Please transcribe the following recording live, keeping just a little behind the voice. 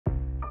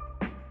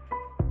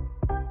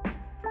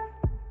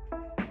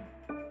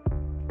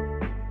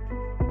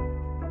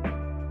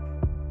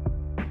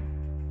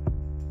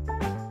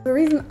The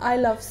reason I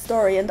love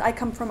story, and I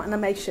come from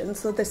animation,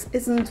 so this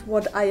isn't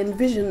what I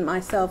envisioned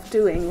myself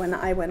doing when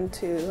I went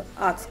to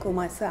art school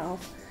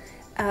myself,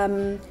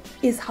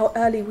 is how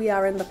early we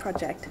are in the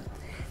project.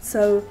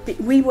 So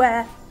we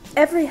wear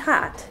every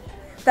hat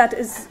that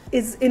is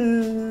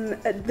in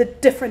the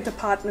different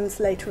departments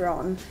later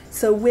on.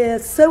 So we're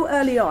so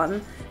early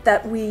on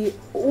that we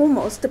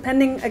almost,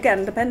 depending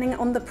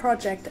on the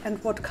project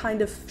and what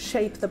kind of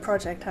shape the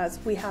project has,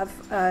 we have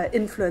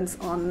influence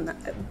on,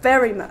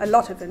 a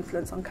lot of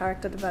influence on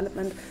character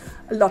development,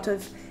 a lot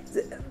of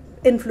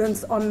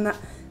influence on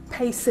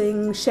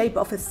pacing, shape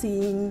of a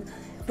scene,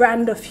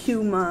 brand of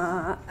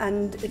humor,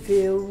 and if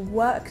you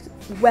work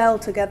well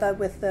together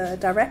with the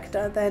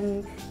director,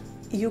 then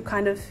you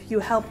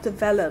help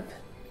develop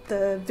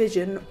the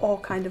vision, or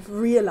kind of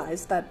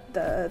realize that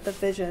the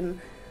vision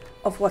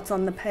of what's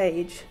on the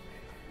page,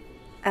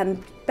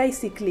 and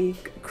basically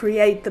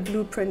create the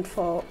blueprint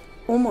for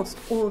almost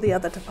all the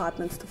other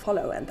departments to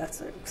follow, and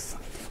that's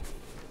exciting.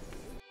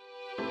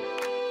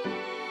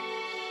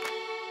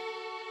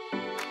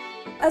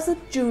 As a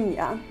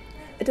junior,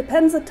 it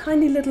depends a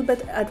tiny little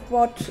bit at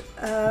what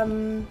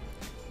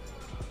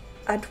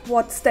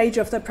stage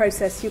of the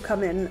process you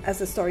come in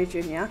as a story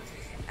junior.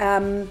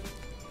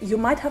 You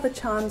might have a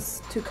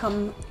chance to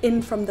come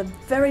in from the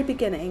very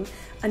beginning,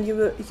 and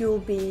you'll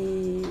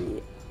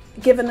be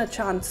given a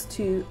chance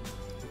to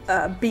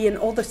be in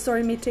all the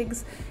story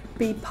meetings,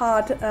 be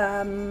part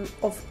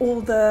of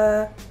all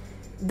the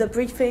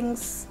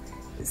briefings,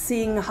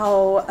 seeing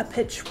how a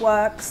pitch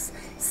works,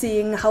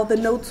 seeing how the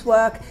notes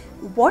work,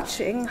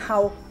 watching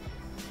how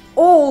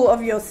all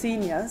of your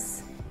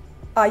seniors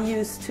are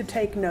used to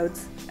take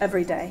notes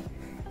every day.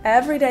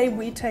 Every day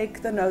we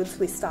take the notes,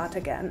 we start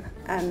again,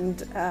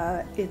 and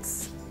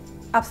it's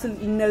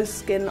absolutely no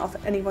skin off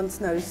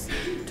anyone's nose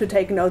to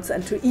take notes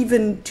and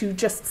to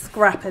just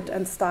scrap it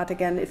and start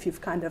again if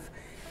you've kind of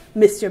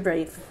missed your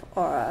brief,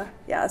 or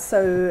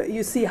so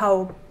you see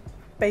how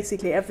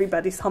basically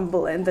everybody's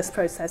humble in this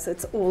process.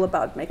 It's all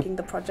about making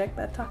the project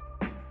better.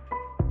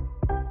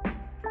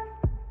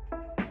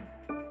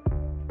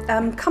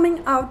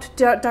 Coming out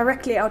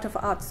directly out of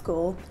art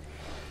school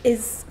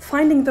is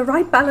finding the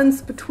right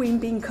balance between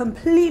being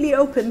completely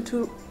open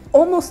to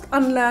almost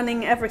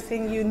unlearning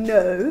everything you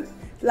know,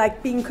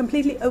 like being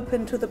completely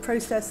open to the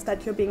process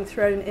that you're being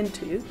thrown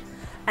into,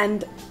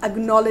 and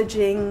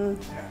acknowledging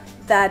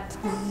that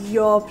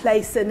your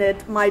place in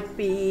it might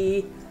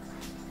be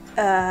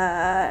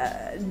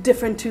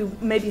different to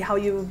maybe how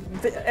you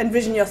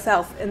envision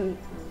yourself in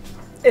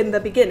the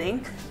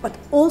beginning, but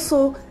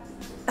also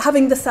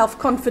having the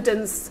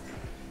self-confidence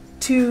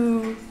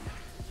to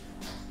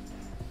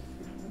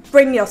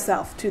bring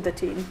yourself to the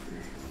team.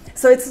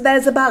 So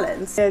there's a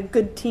balance. A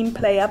good team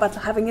player, but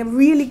having a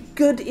really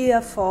good ear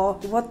for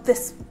what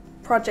this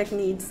project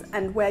needs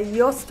and where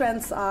your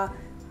strengths are,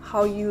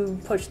 how you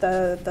push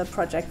the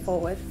project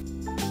forward.